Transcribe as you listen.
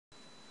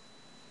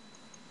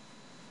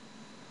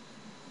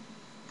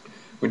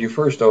When you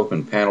first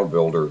open Panel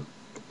Builder,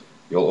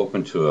 you'll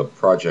open to a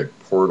project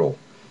portal,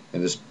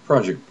 and this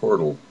project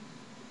portal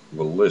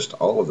will list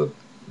all of the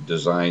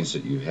designs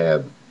that you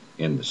have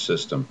in the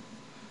system.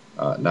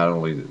 Not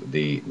only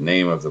the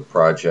name of the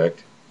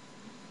project,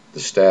 the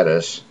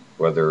status,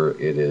 whether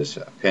it is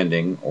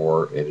pending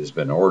or it has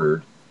been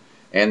ordered,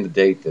 and the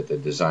date that the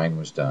design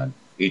was done.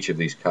 Each of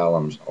these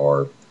columns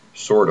are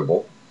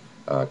sortable.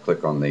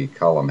 Click on the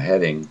column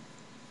heading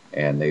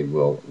and they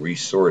will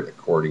resort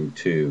according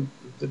to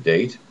the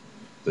date,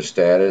 the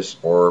status,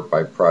 or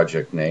by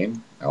project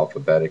name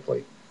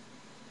alphabetically.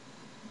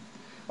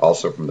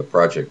 Also from the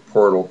project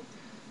portal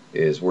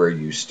is where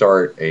you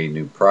start a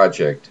new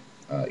project,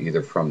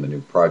 either from the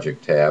new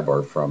project tab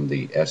or from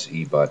the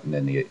SE button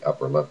in the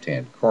upper left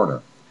hand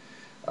corner.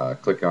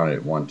 Click on it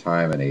at one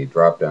time and a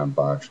drop down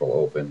box will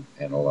open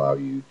and allow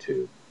you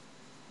to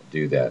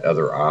do that.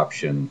 Other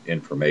option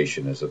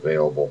information is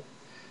available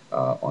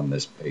on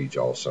this page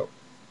also.